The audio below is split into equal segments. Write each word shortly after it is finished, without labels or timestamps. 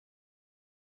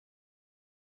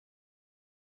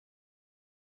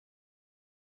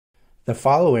The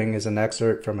following is an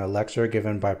excerpt from a lecture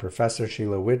given by Professor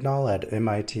Sheila Widnall at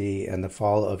MIT in the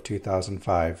fall of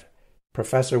 2005.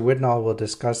 Professor Widnall will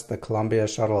discuss the Columbia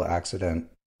Shuttle accident.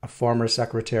 A former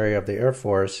Secretary of the Air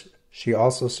Force, she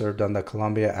also served on the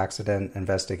Columbia Accident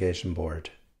Investigation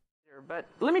Board. But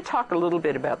let me talk a little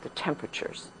bit about the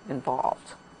temperatures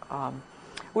involved.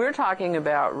 We're talking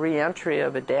about re-entry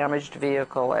of a damaged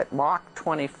vehicle at Mach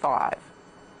 25.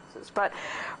 But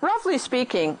roughly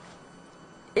speaking,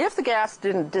 if the gas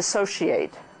didn't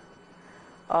dissociate,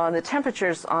 the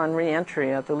temperatures on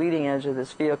re-entry at the leading edge of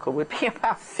this vehicle would be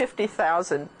about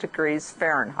 50,000 degrees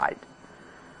Fahrenheit,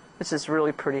 which is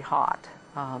really pretty hot.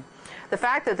 The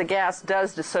fact that the gas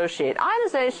does dissociate,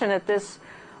 ionization at this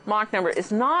Mach number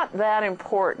is not that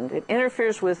important. It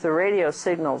interferes with the radio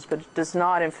signals, but it does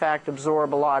not, in fact,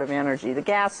 absorb a lot of energy. The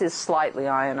gas is slightly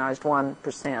ionized,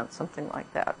 1%, something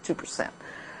like that, 2%,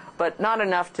 but not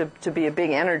enough to be a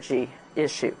big energy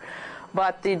issue.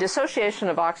 But the dissociation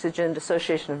of oxygen,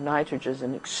 dissociation of nitrogen is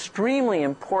an extremely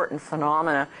important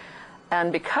phenomena,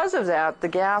 and because of that, the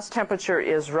gas temperature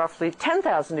is roughly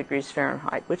 10,000 degrees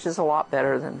Fahrenheit, which is a lot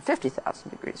better than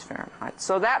 50,000 degrees Fahrenheit.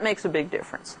 So that makes a big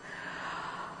difference.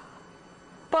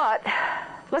 But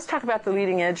let's talk about the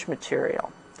leading edge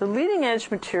material. The leading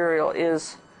edge material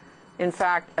is, in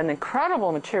fact, an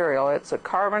incredible material. It's a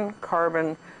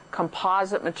carbon-carbon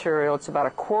composite material. It's about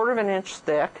 1/4 of an inch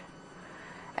thick,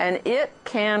 and it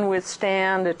can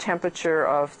withstand a temperature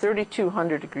of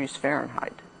 3,200 degrees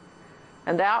Fahrenheit.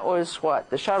 And that was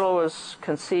what? The shuttle was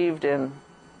conceived in,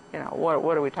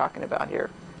 what are we talking about here?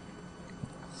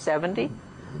 70?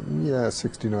 Yeah,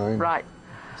 69. Right.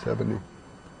 70.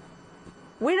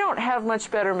 We don't have much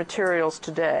better materials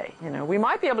today. We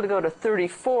might be able to go to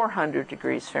 3,400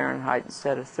 degrees Fahrenheit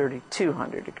instead of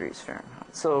 3,200 degrees Fahrenheit.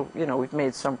 So, we've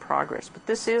made some progress. But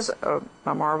this is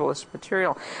a marvelous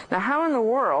material. Now, how in the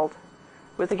world,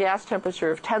 with a gas temperature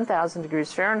of 10,000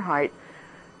 degrees Fahrenheit,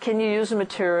 can you use a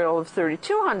material of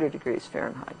 3,200 degrees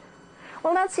Fahrenheit?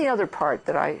 Well, that's the other part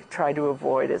that I try to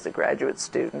avoid as a graduate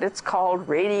student. It's called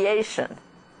radiation.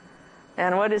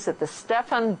 And what is it? The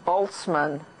Stefan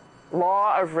Boltzmann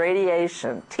law of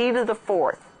radiation, T to the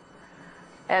 4th.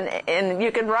 And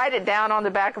you can write it down on the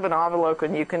back of an envelope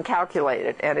and you can calculate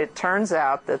it. And it turns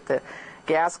out that the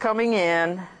gas coming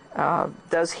in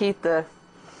does heat the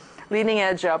leading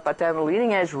edge up, but then the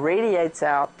leading edge radiates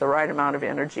out the right amount of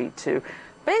energy to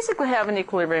basically have an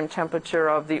equilibrium temperature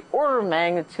of the order of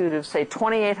magnitude of, say,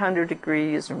 2,800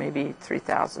 degrees or maybe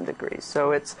 3,000 degrees.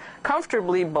 So it's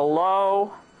comfortably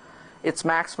below its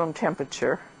maximum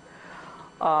temperature.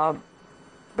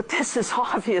 But this is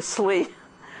obviously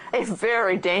a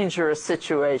very dangerous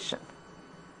situation.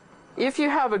 If you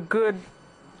have a good,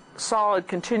 solid,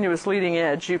 continuous leading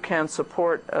edge, you can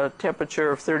support a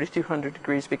temperature of 3,200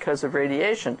 degrees because of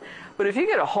radiation. But if you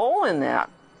get a hole in that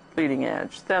leading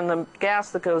edge, then the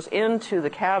gas that goes into the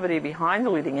cavity behind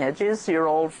the leading edge is your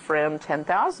old friend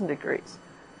 10,000 degrees.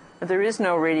 There is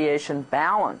no radiation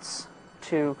balance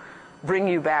to bring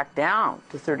you back down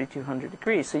to 3,200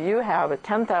 degrees. So you have a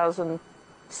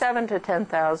 7 to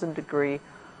 10,000 degree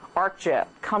arc jet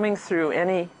coming through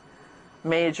any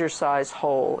major size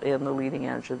hole in the leading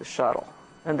edge of the shuttle.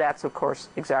 And that's, of course,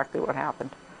 exactly what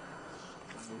happened.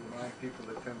 Remind people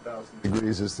that 10,000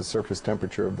 degrees is the surface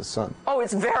temperature of the sun. Oh,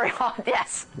 it's very hot,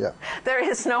 yes. Yeah. There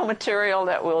is no material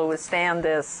that will withstand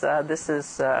this. And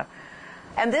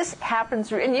this happens,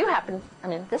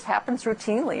 this happens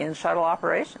routinely in shuttle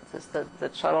operations. The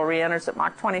shuttle re-enters at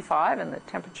Mach 25, and the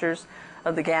temperatures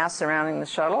of the gas surrounding the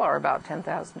shuttle are about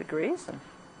 10,000 degrees. And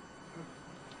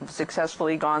we've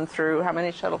successfully gone through how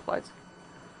many shuttle flights?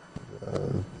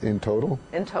 In total?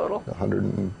 In total.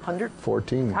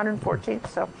 114. 114,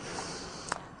 so